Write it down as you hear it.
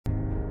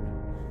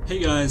Hey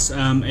guys,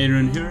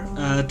 Adrian here.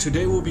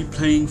 Today we'll be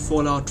playing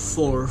Fallout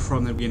 4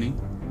 from the beginning.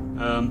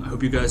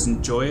 Hope you guys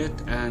enjoy it,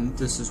 and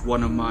this is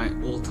one of my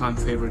all-time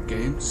favorite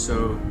games,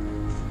 so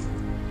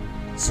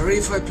sorry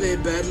if I play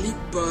it badly,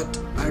 but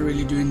I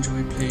really do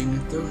enjoy playing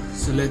it though.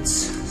 So let's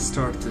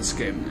start this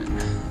game then.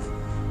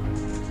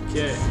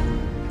 Okay,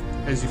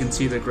 as you can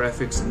see, the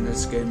graphics in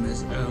this game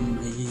is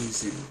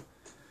amazing.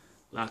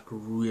 Like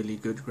really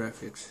good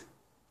graphics.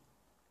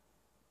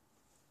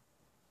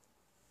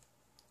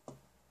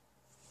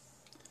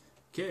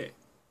 Okay.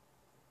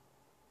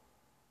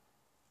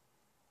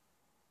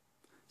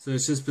 So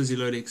it's just busy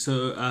loading.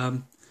 So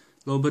a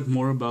little bit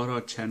more about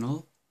our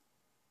channel.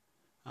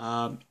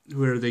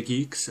 We're the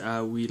Geeks.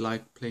 We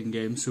like playing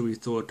games, so we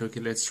thought, okay,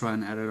 let's try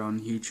and add it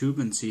on YouTube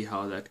and see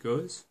how that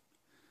goes.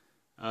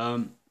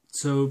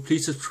 So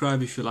please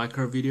subscribe if you like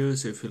our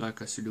videos, if you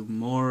like us to do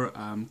more.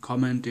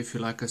 Comment if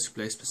you like us to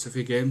play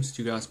specific games that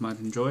you guys might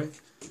enjoy.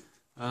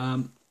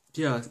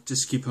 Yeah,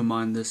 just keep in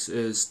mind this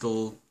is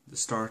still the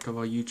start of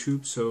our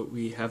YouTube, so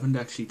we haven't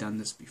actually done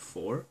this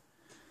before.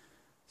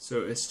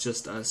 So it's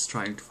just us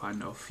trying to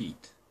find our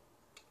feet.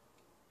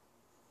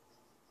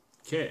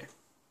 Okay.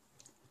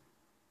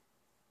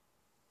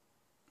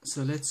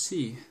 So let's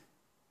see.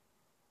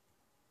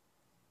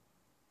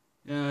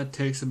 Yeah, it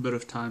takes a bit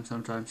of time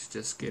sometimes to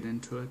just get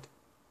into it.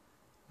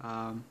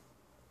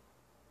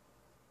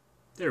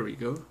 There we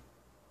go.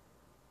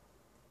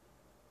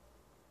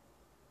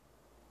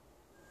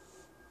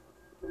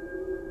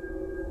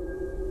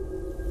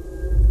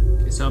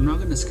 So I'm not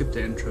going to skip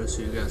the intro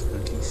so you guys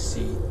can at least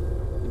see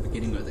the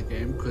beginning of the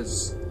game,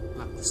 because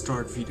the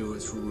start video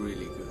is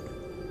really good.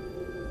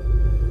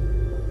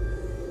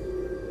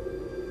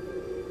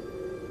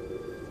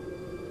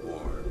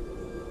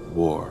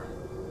 War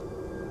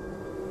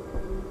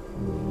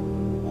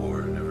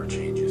never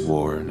changes.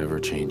 War never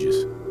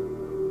changes.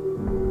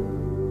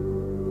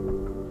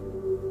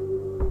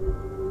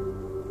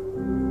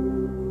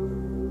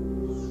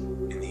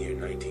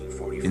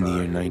 In the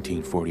year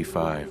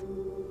 1945,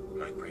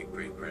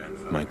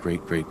 my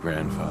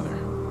great-great-grandfather,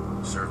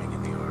 serving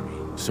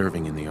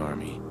in the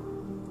army,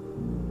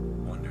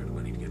 wondered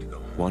when he'd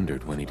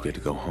get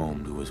to go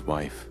home to his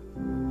wife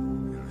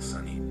and the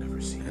son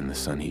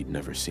he'd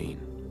never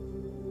seen.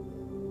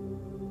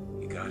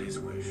 He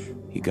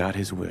got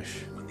his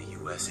wish when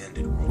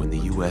the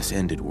U.S.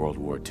 ended World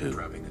War II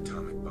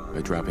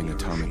by dropping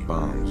atomic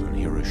bombs on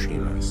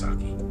Hiroshima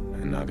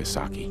and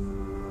Nagasaki.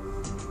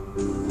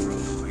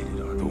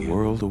 The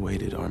world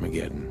awaited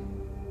Armageddon.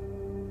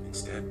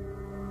 Instead,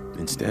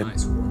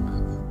 Nice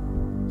warm-up.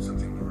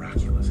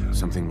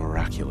 something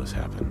miraculous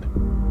happened.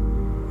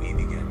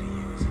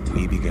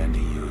 We began to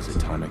use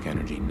atomic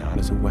energy not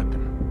as a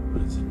weapon,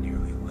 but as a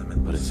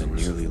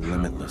nearly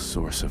limitless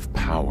source of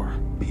power.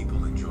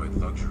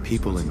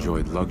 People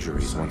enjoyed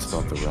luxuries once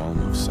thought the realm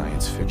of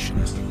science fiction.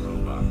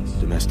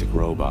 Domestic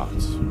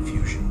robots,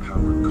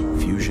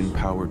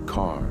 fusion-powered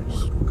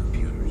cars,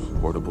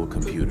 portable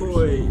computers.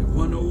 Boy,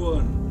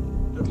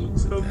 101. That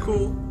looks so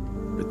cool.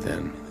 But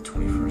then,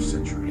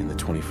 in the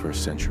 21st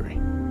century,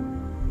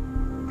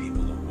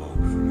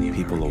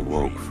 people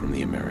awoke from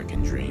the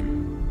American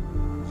dream.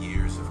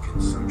 Years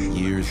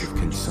of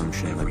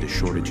consumption led to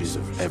shortages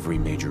of every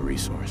major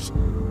resource.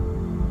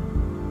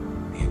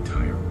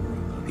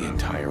 The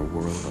entire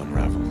world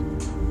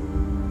unraveled.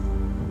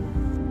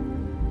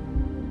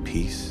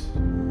 Peace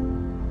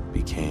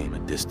became a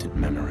distant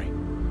memory.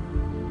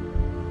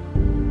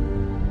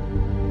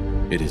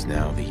 It is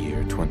now the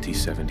year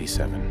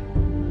 2077.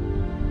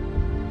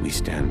 We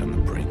stand on the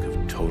brink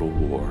of total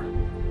war.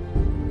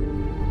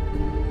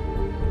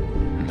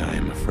 And I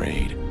am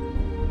afraid.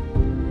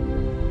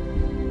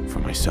 For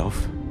myself,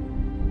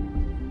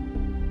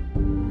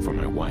 for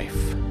my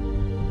wife,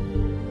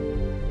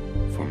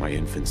 for my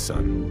infant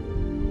son.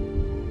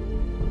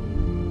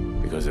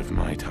 Because if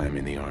my time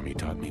in the army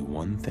taught me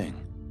one thing,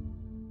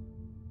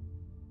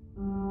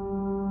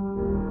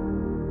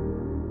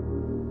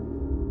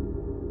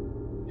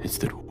 it's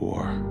that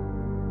war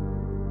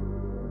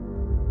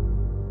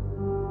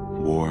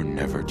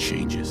never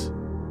changes.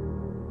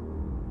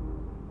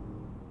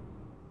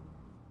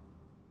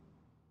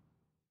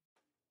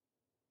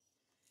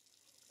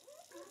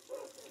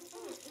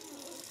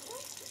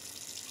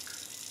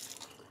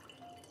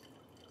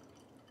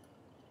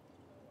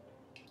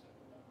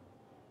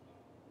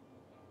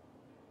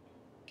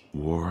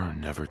 War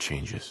never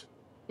changes.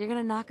 You're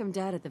gonna knock him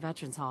dead at the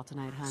Veterans Hall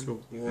tonight, hon.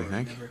 So war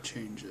think? never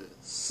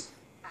changes.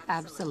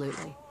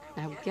 Absolutely.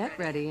 Now get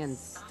ready and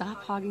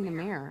stop hogging the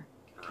mirror.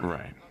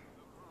 Right.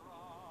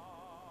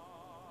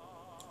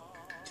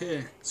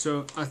 Okay,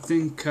 so I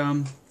think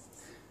I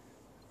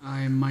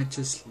might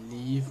just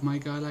leave my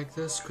guy like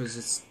this because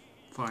it's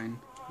fine.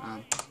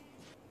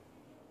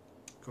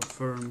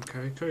 Confirm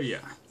character,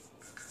 yeah.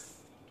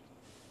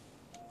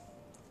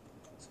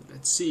 So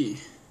let's see.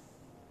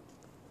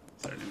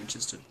 Sorry, let me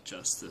just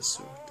adjust this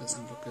so it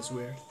doesn't look as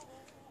weird.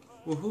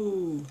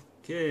 Woohoo!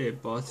 Okay,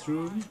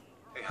 bathroom.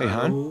 Hey,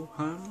 hon. Hello,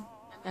 hon.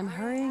 I'm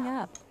hurrying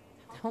up.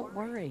 Don't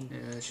worry.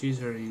 Yeah, she's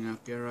hurrying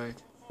up, you're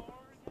right.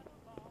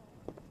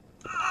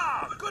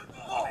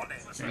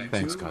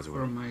 Thanks, you Codsworth.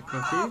 for my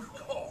coffee.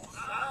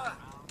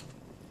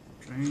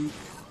 Drink.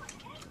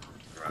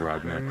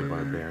 Grognak the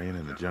Barbarian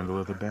in the Jungle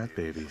of the Bat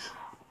Babies.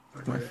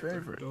 My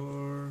favorite.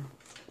 Door.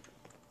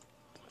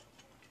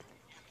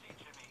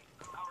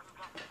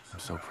 I'm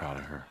so proud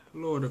of her.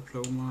 Law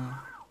diploma.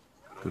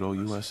 Good old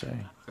USA.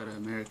 Got an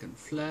American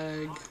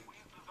flag.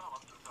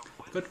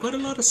 Got quite a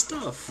lot of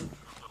stuff.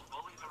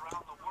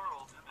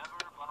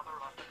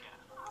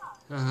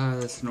 Ah,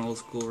 that's an old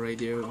school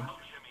radio.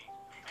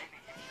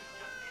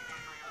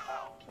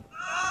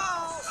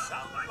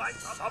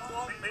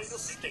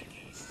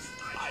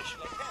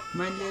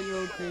 My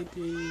little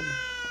baby.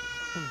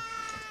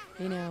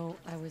 You know,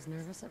 I was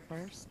nervous at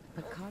first,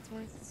 but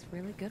Codsworth's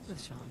really good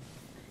with Sean.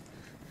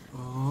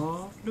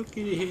 Oh, look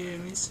at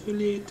him, he's so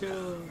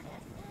little.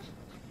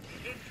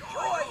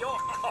 Enjoy your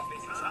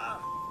coffee, sir.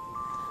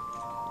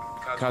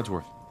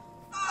 Codsworth.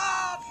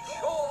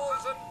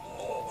 Chores and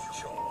more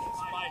chores.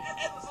 My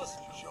endless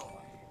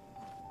joy.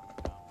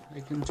 I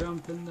can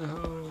jump in the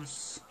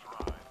house.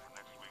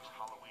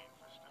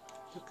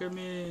 Look at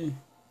me.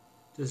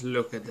 Just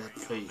look at that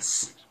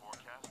face.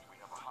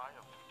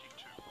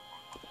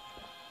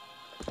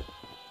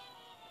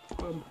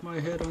 Bump my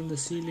head on the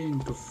ceiling.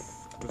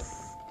 Doof,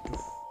 doof,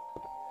 doof.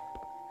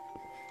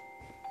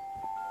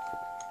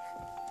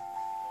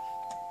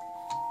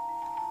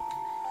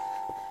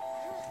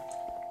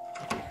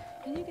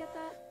 Can you get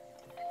that?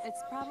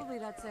 It's probably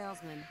that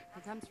salesman.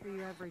 He comes for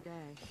you every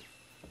day.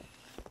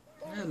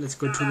 Yeah, let's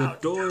go to the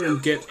door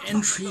and get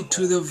entry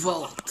to the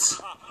vault.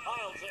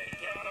 I'll take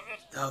care of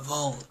it. The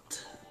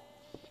vault.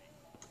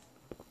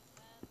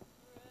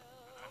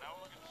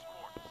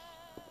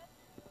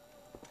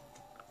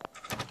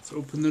 Let's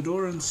open the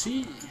door and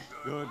see.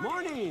 Good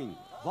morning.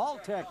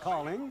 Vault-Tec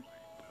calling.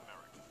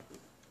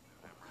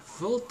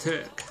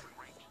 Vault-Tec.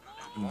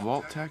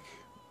 Vault-Tec?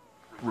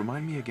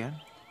 Remind me again?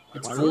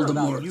 It's I heard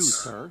about you, Voldemort's.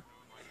 sir,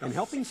 and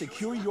helping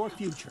secure your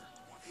future.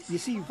 You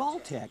see,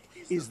 Vault-Tec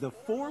is the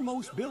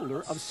foremost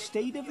builder of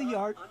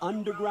state-of-the-art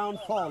underground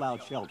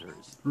fallout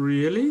shelters.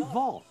 Really?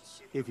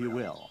 Vaults, if you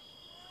will.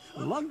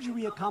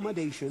 Luxury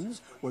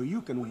accommodations where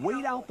you can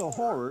wait out the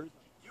horrors.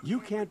 You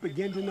can't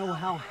begin to know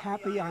how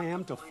happy I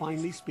am to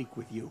finally speak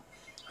with you.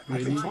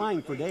 I've been Really?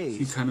 trying for He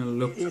days. kind of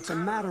looked. It's a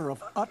matter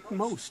of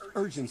utmost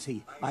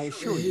urgency, I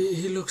assure you.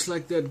 He looks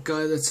like that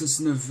guy that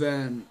sits in a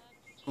van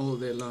all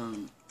day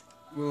long.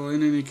 Well,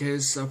 in any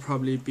case, I'll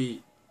probably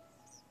be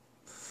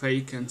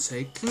fake and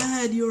say,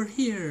 "Glad you're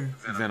here."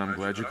 Then I'm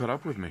glad you caught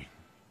up with me.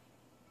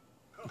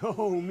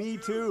 Oh, me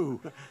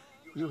too.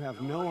 You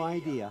have no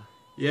idea.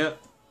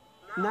 Yep.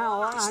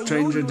 Now, I Stranger know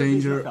you're a busy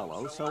danger.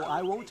 fellow, so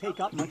I won't take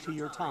up much of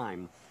your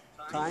time.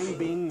 Time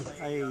being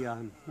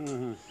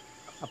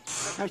a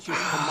precious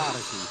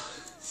commodity.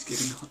 It's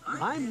getting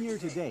hot. I'm here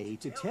today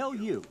to tell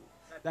you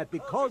that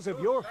because of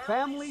your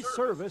family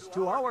service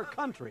to our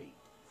country,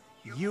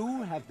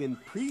 you have been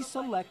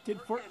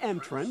pre-selected for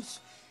entrance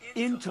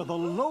into the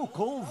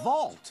local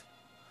vault.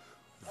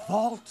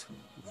 Vault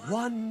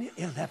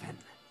 111.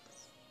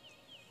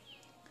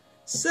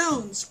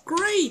 Sounds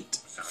great.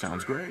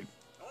 Sounds great.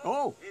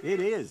 Oh, it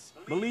is.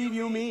 Believe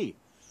you me.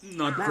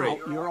 Not Now, great.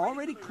 you're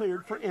already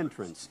cleared for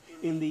entrance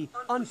in the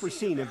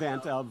unforeseen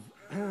event of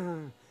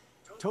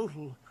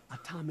total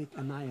atomic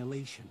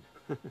annihilation.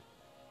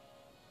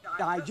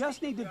 I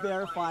just need to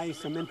verify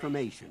some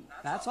information.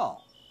 That's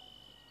all.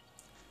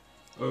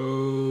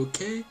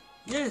 Okay.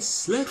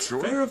 Yes, let's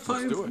Sure, verify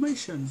let's do it.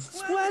 information.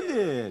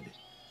 Splendid.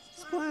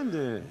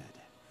 Splendid.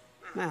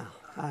 Now,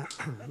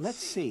 let's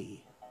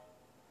see.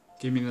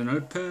 Give me the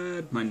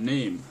notepad. My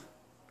name.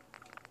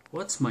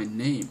 What's my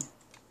name?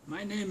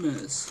 My name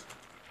is...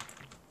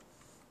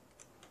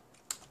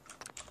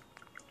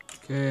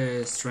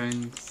 Okay,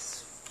 strength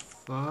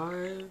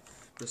 5,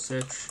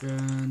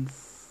 perception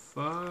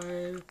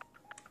 5,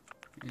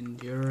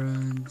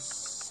 endurance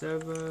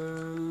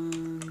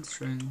 7,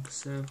 strength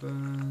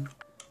 7,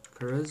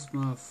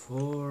 charisma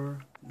 4,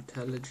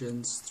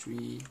 intelligence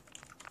 3,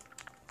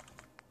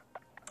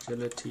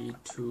 agility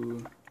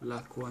 2,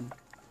 luck 1,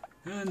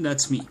 and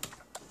that's me.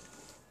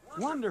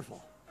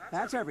 Wonderful.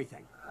 That's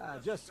everything.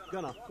 Just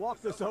gonna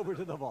walk this over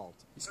to the vault.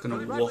 He's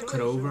gonna walk it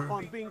over.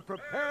 On being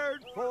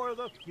prepared for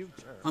the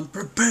future. I'm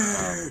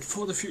prepared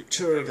for the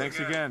future. Thanks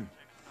again.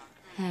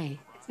 Hey,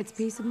 it's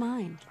peace of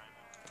mind.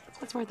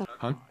 That's worth a...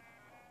 Huh?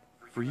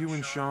 For you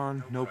and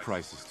Sean, no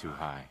price is too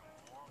high.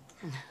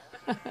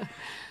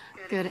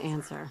 Good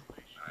answer.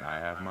 I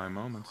have my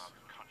moments.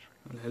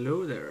 Well,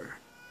 hello there.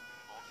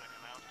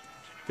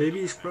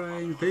 Baby's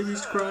crying,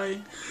 baby's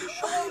crying.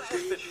 My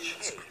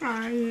baby's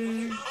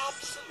crying.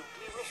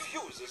 Absolutely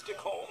refuses to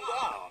calm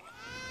down.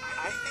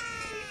 I think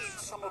he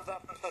needs some of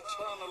that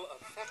paternal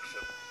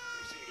affection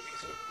you seem to be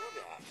so good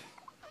at.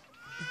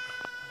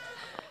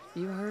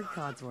 You heard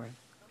Codsworth.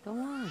 Go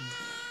on.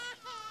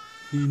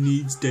 He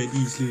needs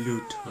daddy's little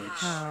touch.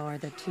 How are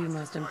the two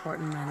most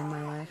important men in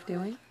my life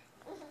doing?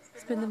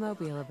 Spin the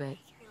mobile a bit.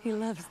 He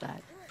loves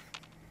that.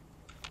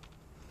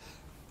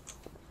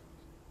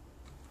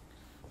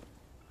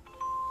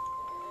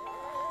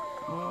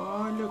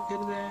 Oh, look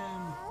at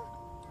them.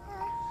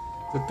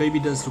 That baby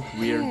does look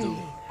weird Hey, though.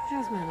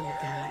 how's my little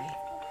guy?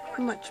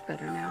 Much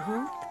better now,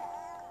 huh?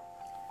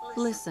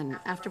 Listen,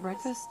 after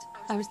breakfast,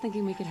 I was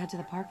thinking we could head to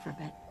the park for a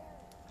bit.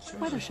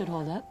 Weather should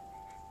hold up.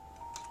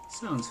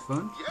 Sounds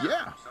fun.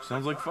 Yeah,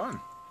 sounds like fun.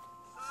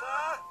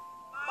 Sir,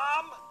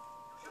 Mum,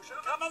 you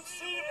should come and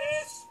see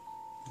this.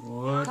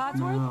 What Codsworth,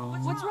 now?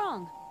 what's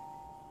wrong?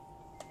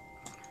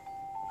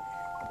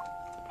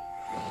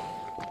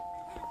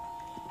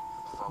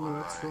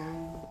 What's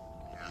wrong?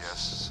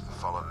 Yes,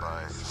 followed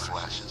by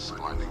flashes,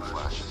 blinding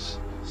flashes,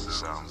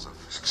 sounds of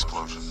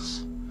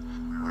explosions.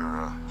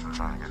 We're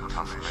trying to get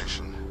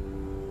confirmation.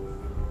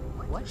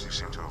 What? You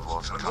seem to have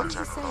lost What does contact he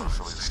with say? our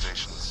affiliate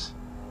stations.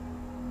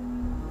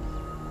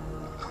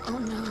 Oh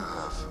no.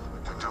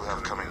 We do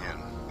have coming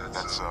in.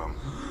 That's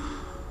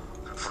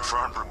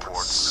confirmed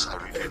reports. I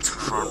repeat,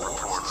 confirmed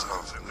reports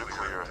of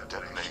nuclear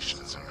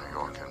detonations in New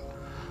York and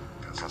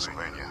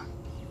Pennsylvania.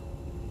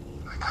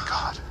 My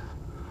God.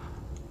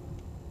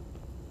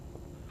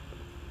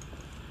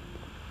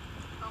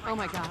 Oh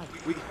my god.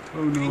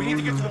 Oh no. We need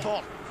to get to the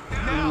vault.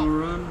 Now.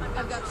 Run.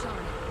 I've got Sean.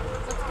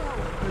 Let's go.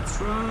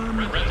 Let's run.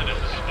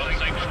 Residents of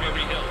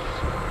Sanctuary Hills.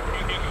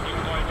 You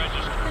are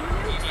registered.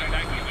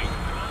 Evacuate.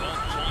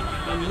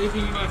 I'm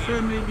leaving my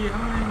family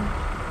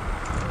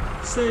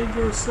behind. Save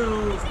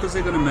yourself. Because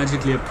they're gonna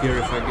magically appear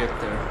if I get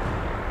there.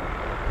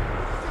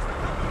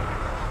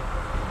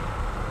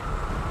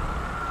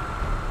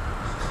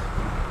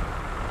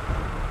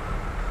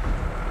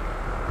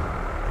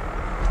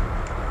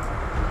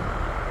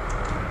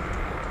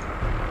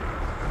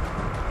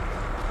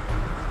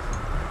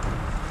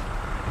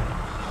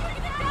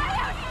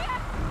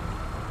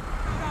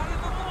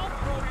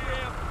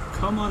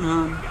 Come on,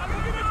 hon.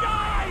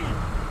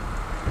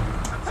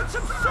 That's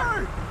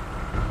absurd!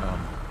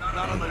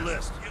 Not on the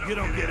list. You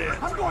don't get in.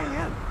 I'm going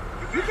in.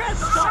 You can't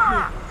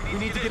stop me. We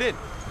need to get in.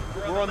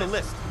 We're on the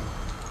list.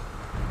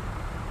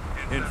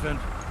 Infant,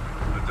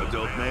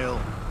 adult male,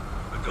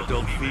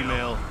 adult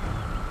female.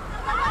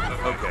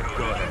 Okay,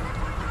 go ahead.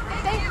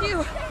 Thank you.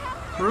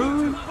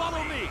 Run.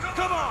 Follow me.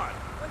 Come on.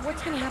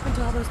 What's gonna happen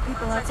to all those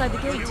people outside the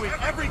We're gate? doing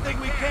everything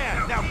we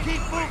can. Now keep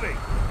moving.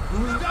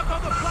 Step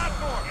on the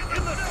platform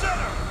in the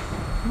center.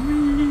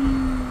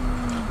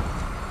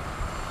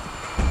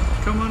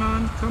 Come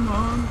on, come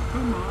on,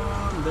 come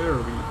on. There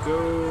we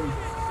go.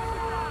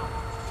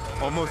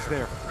 Almost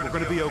there. We're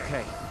gonna be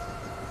okay.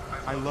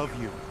 I love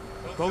you.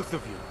 Both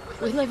of you.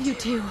 We love you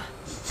too.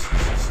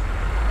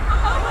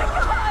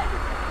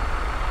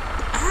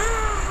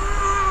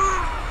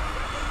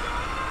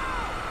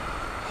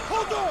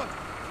 Hold on.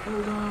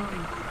 Hold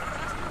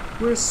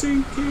on. We're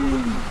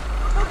sinking.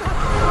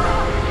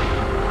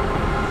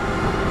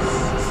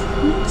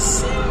 We're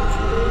sinking.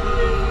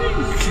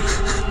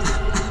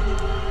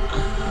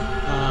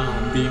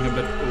 I'm being a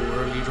bit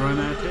overly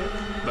dramatic,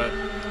 but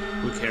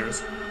who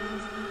cares?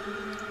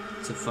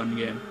 It's a fun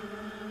game.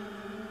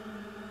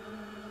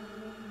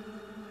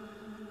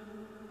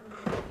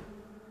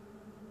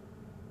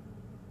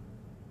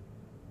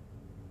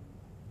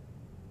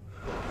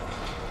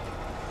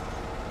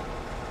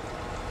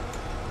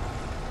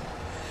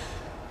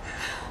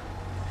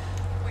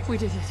 We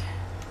did it.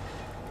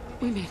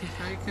 We made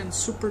it. I can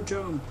super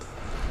jump.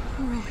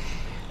 Hooray.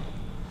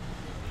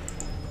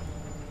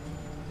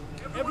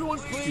 Everyone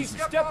please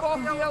step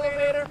off the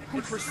elevator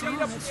and proceed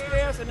up the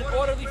stairs in an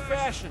orderly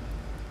fashion.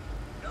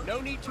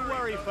 No need to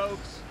worry,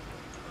 folks.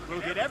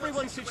 We'll get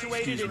everyone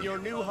situated in your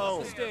new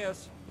home.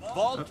 Stairs.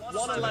 Vault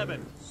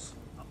 111.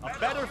 A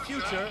better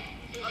future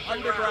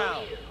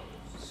underground.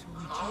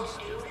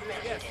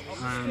 Yes,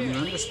 I'm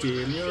gonna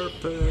steal your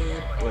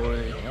pet,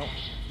 boy.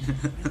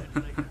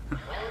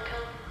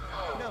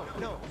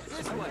 no.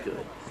 This way.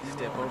 Good.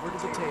 Step over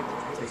to the table.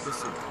 Take a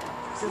seat.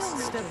 Just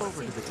step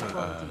over to the table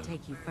and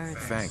take you further.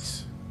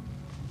 Thanks.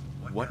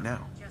 What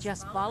now?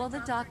 Just follow the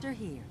doctor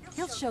here.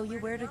 He'll show you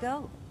where to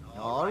go.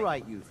 All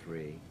right, you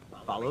three.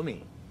 Follow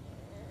me.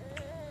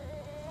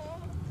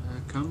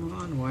 Come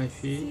on,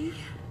 wifey.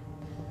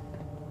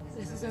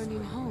 This is our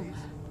new home.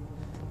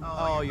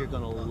 Oh, you're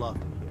gonna love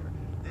it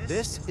here.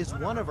 This is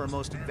one of our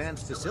most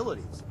advanced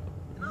facilities.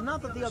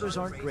 Not that the others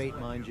aren't great,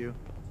 mind you.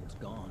 It's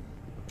gone.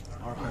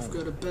 Our home. I've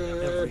got a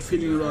bad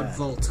feeling about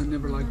Vault. I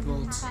never liked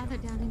Vault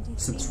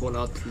since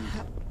Fallout 3.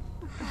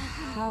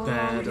 How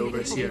Bad long will over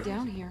people here. be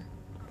down here?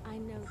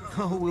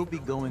 Oh, we'll be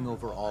going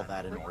over all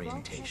that in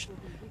orientation.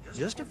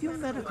 Just a few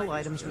medical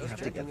items we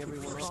have to get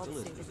through first.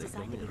 It's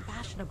designed to be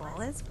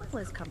fashionable as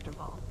well as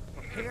comfortable.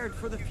 Prepared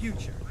for the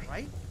future,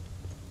 right?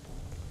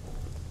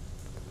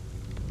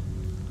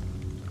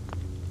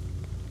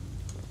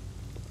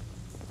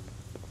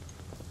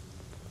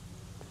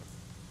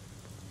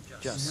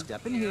 Just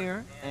step in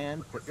here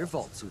and put your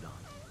vault suit on.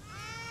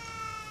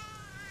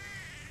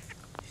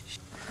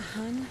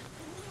 Hun?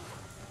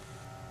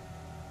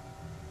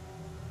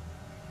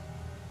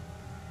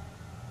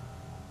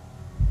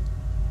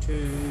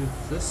 Okay,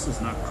 this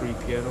is not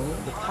creepy at all.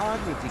 The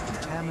pod will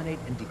decontaminate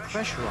and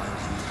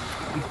depressurize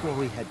you before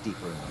we head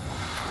deeper in.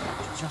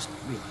 Just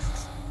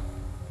relax.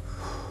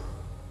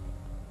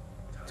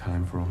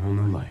 Time for a whole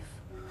new life.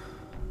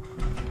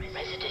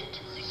 Resident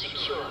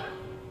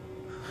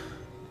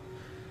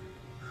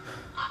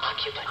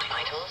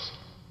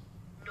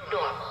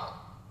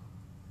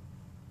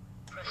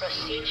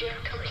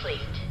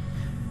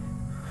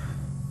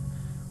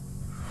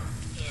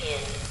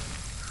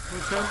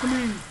What's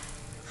happening?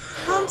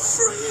 I'm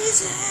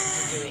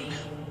freezing!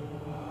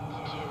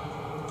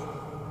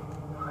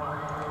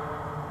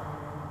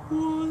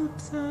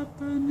 What's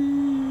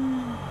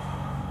happening?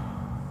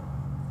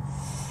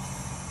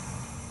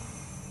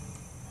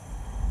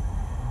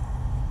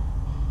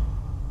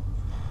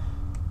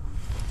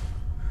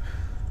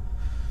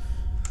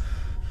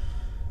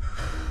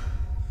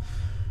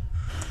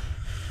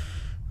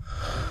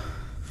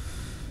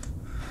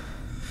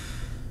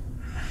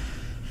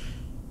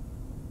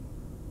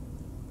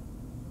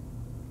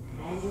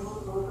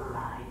 Manual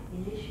override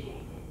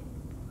initiated.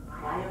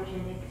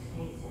 Cryogenic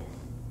stasis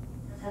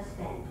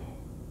suspended.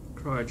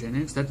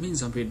 Cryogenics? That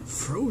means I'm being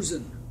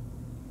frozen.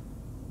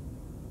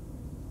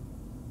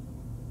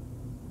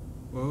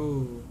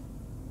 Whoa.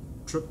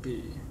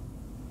 Trippy.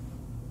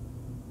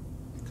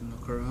 You can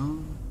look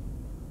around.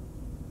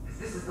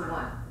 This is the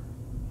one.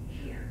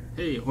 Here.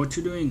 Hey, what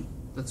you doing?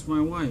 That's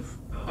my wife.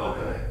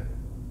 Okay.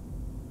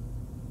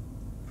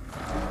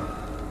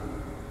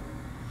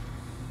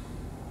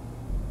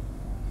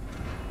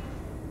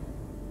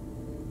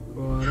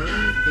 What are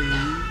you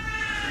doing?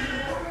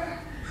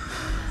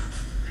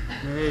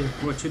 Hey,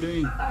 what you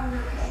doing?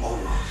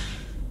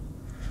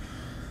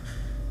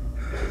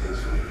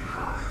 Everything's going to be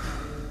fine.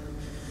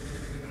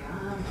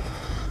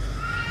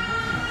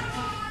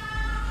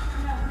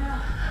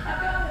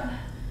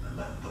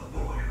 Let the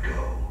boy go.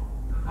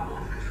 I'm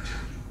only going to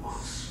tell you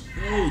once.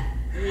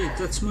 Hey,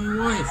 that's my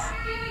wife.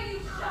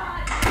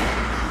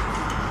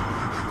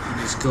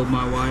 He just killed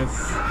my wife.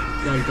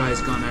 That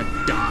guy's gonna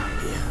die.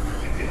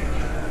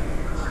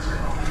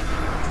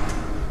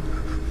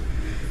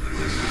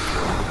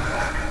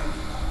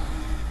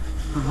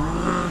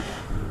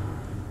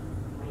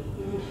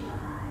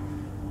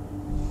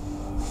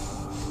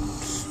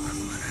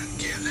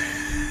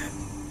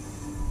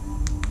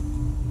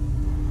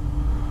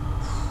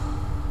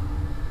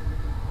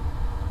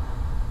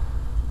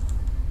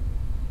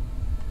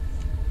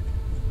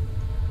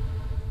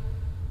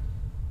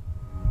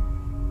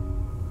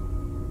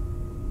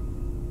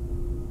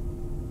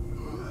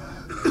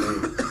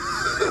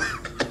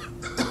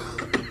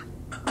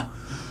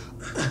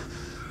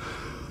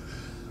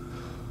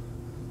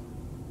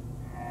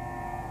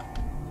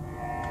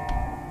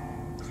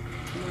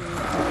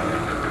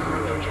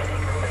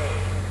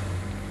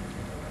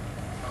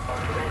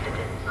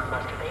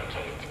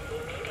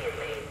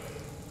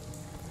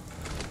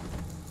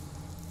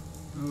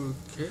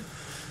 Okay.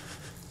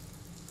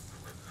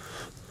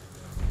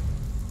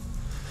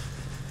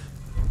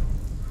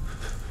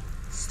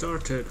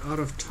 Started out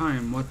of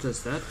time. What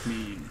does that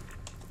mean?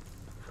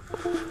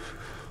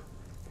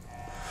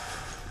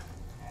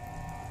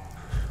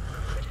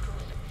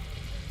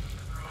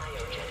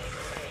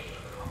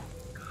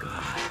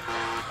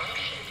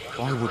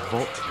 Why would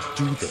Vault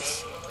do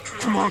this?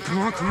 Come on, come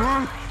on, come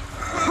on!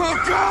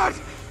 Oh, God!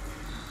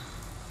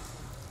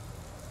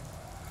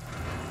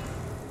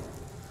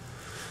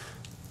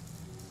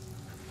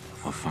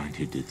 I'll find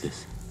who did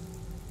this,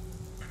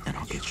 and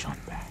I'll get Sean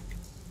back.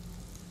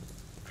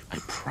 I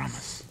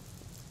promise.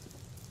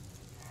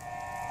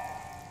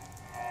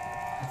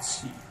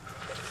 Let's see.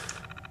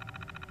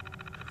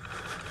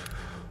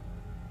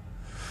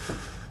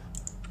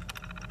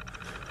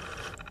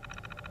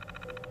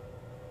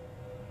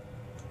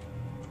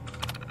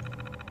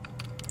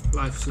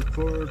 Life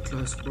support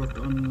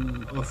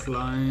on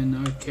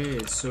offline. Okay,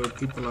 so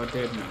people are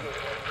dead now.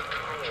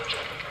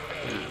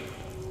 Yeah.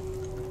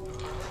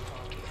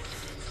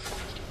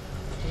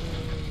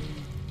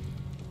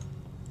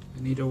 I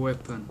need a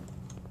weapon.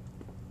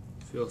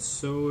 I feel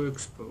so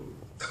exposed.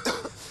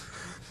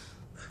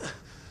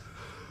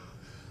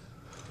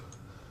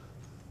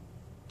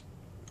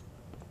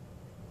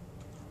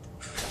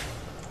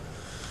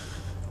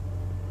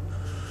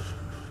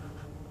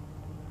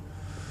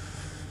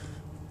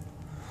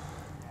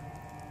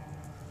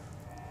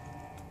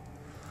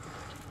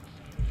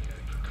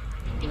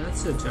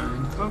 That's a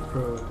giant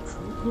cockroach.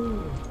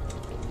 Woohoo.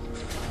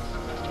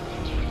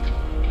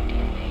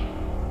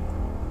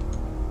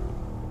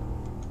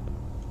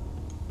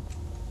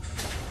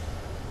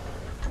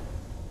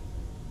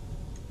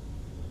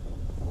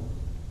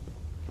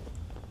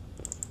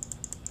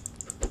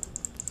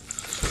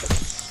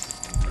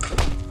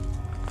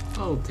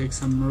 I'll take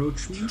some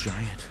roach meat.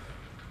 Giant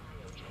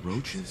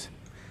roaches?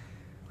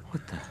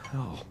 What the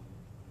hell?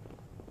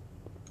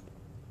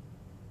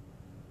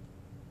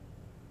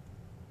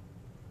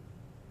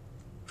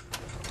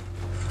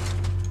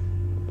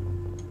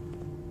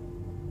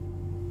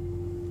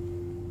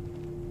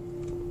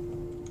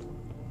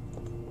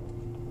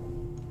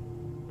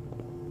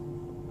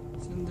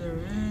 Isn't there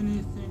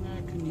anything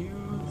I can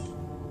use?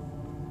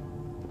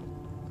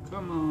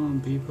 Come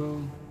on,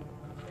 people.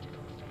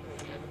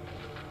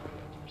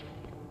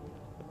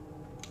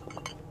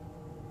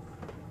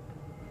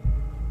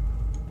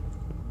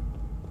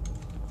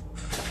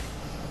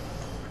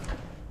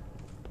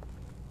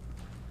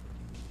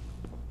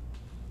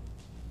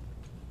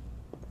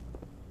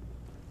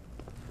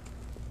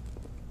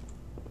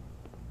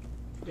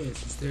 Yes,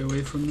 stay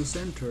away from the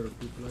center.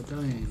 People are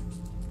dying.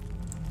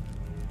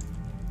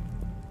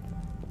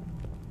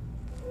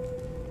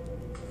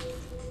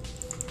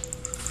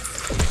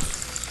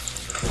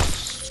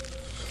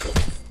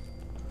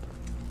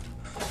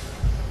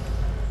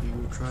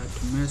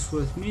 mess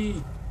with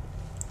me,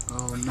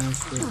 I'll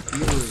mess with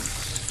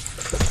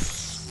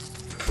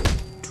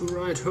you. 2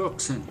 right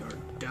hooks and you're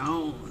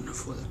down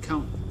for the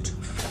count.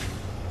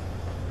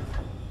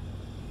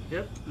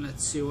 Yep,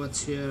 let's see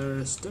what's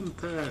here. Stim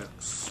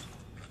packs.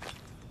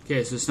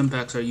 Okay, so stim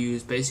packs are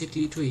used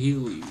basically to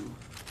heal you.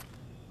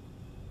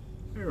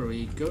 There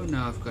we go,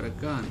 now I've got a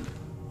gun.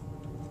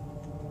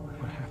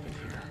 What happened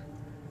here?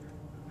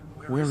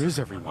 Where is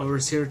everyone?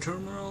 Overseer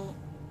terminal.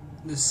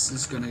 This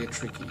is gonna get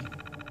tricky.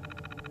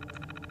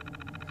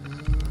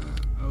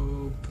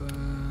 Open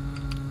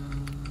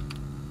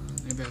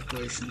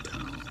evacuation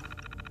tunnel.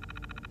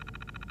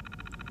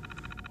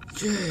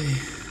 Okay.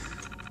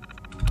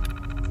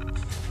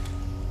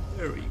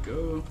 There we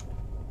go.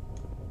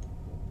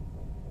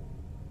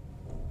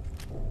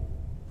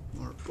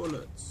 More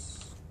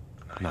bullets.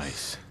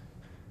 Nice.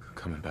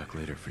 Coming back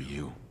later for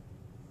you.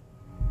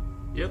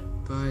 Yep,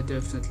 I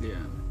definitely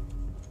am.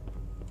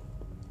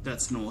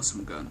 That's an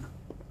awesome gun.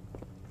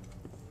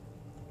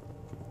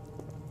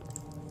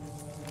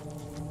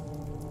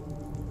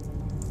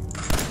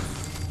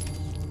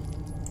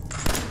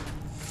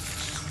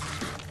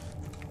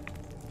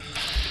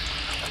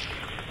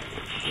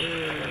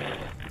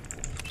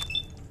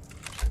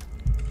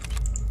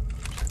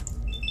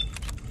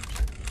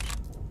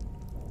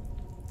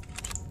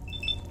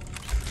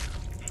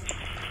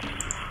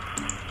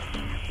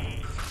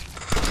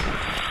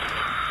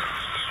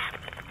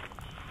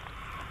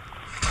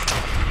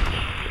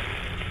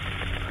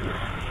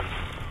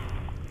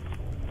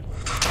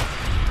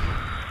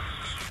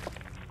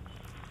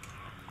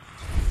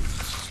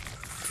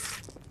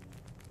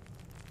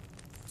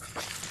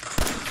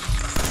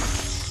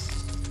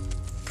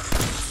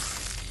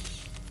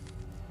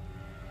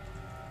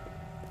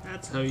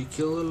 That's how you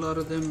kill a lot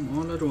of them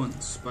all at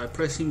once, by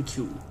pressing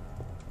Q.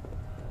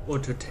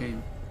 Auto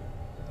tame.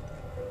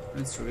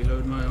 Let's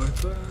reload my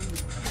weapon.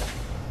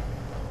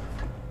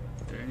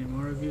 Are there any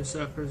more of you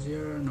suckers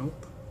here?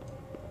 Nope.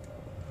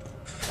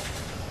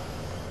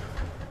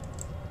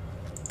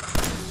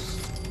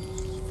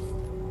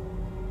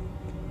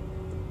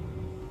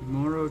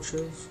 More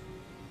roaches?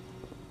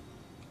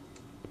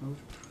 Nope.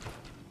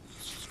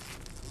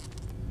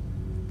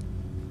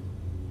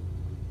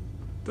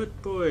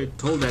 But boy,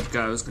 told that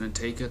guy I was gonna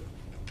take it.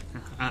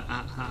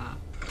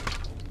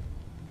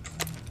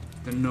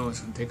 Didn't know I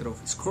was gonna take it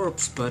off his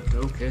corpse, but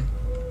okay.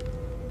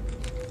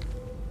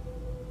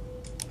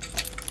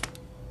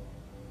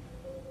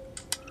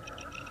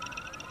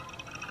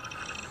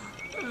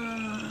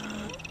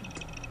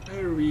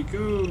 There we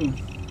go.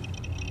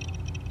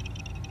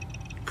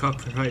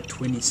 Copyright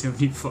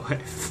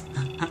 2075.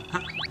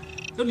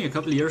 It's only a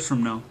couple of years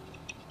from now.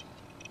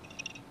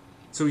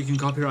 So we can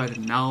copyright it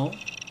now,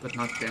 but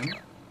not then.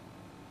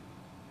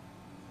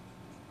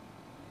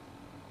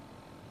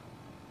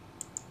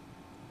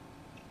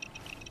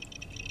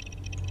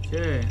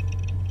 Okay,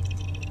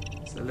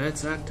 so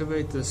let's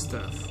activate this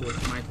stuff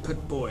with my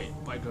pit boy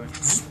by going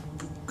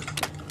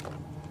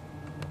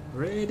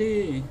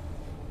ready.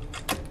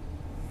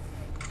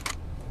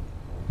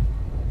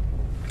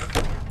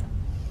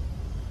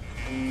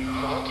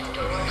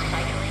 Multi-door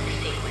cycling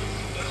sequence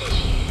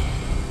initiated.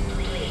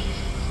 Please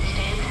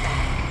stand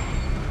back.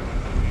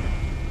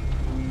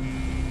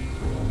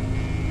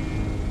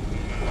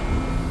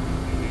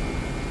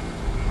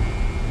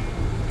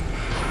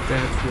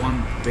 That's one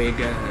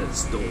big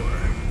ass door.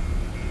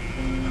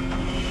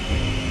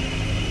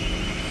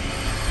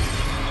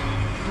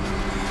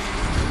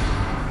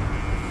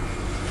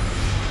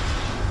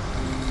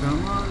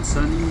 Come on,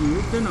 Sonny,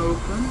 you can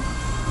open.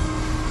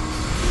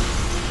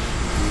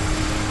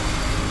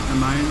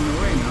 Am I in the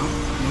way now?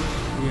 Nope,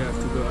 we have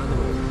to go other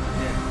way.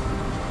 Yeah.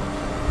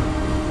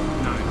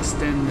 Now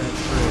extend that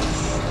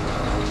bridge.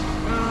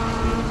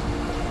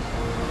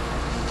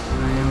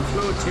 I am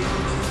floating.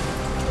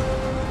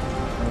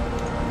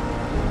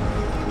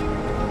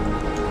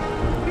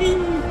 I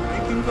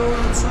can go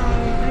outside.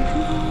 I can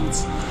go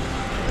outside.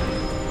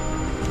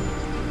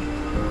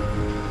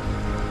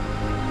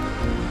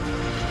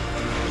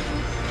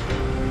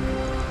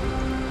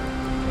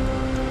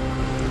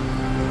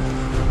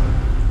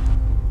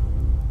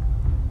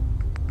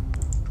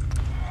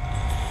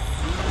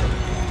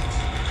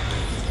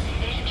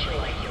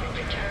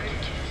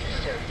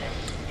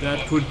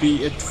 That would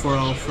be it for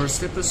our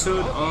first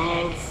episode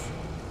of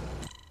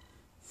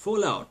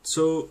Fallout.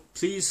 So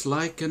please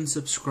like and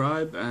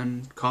subscribe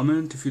and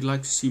comment if you'd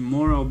like to see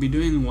more. I'll be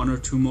doing 1 or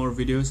 2 more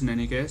videos in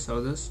any case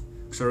of this,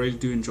 because I really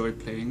do enjoy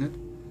playing it.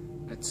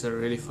 It's a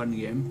really fun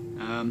game.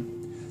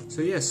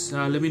 So yes,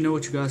 let me know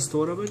what you guys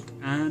thought of it,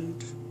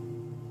 and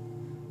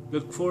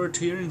look forward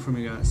to hearing from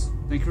you guys.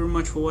 Thank you very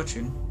much for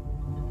watching.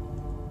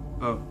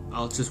 Oh,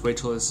 I'll just wait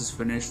till this is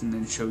finished and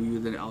then show you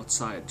the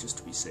outside just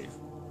to be safe.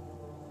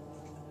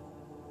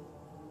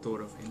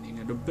 Thought of ending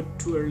it a bit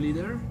too early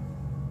there.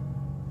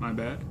 My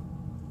bad.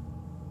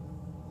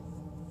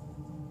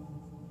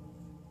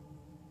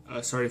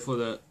 Sorry for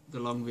the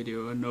long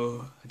video. I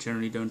know I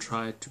generally don't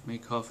try to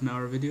make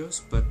half-an-hour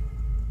videos, but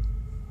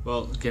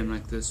well, a game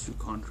like this you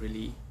can't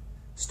really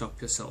stop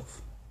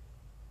yourself.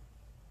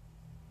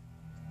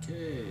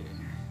 Okay.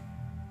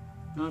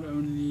 Not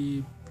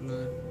only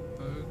blood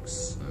bugs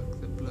suck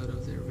the blood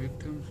of their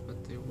victims,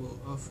 but they will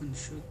often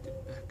shoot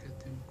it back at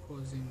them,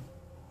 causing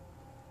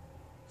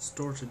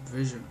distorted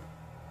vision.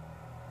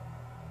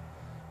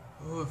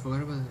 Oh, I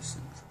forgot about this.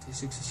 The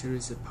T60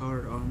 series of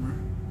powered armor.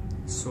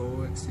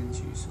 So extends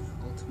use of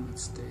Ultimate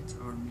State's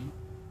army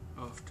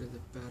after the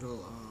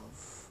Battle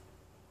of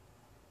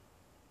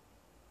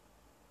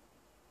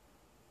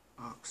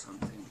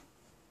something.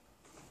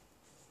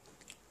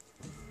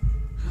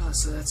 Ah,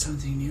 so that's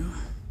something new.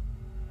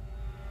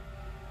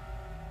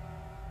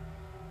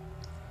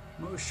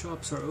 Most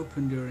shops are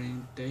open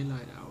during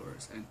daylight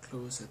hours and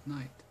close at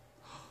night.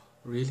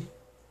 Really?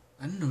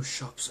 I didn't know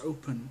shops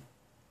open.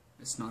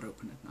 It's not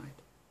open at night.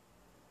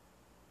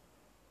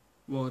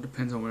 Well, it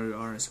depends on where you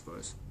are, I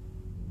suppose.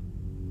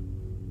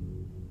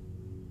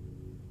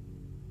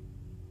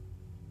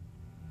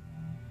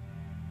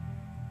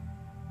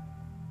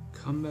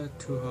 Combat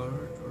too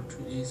hard or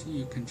too easy,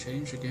 you can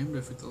change the game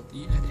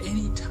difficulty at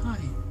any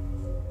time.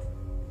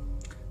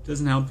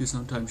 Doesn't help you,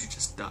 sometimes you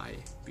just die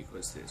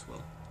because there's,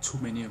 well, too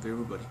many of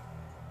everybody.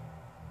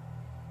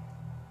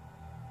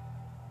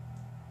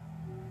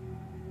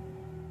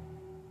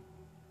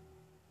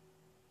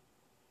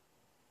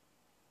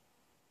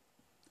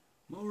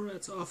 Mole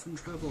rats often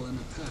travel in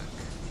a pack.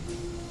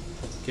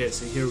 Okay,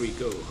 so here we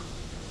go.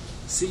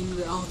 Seeing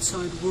the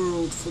outside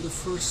world for the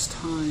first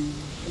time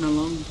in a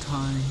long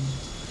time.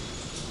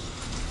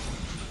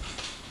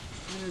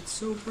 And it's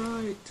so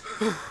bright.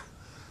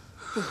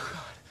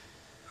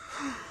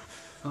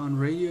 Found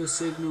radio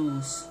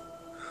signals.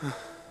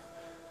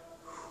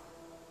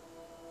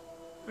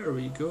 There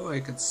we go, I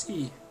can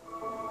see.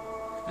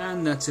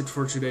 And that's it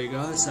for today,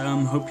 guys.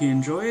 Hope you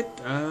enjoy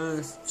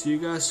it. See you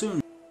guys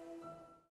soon.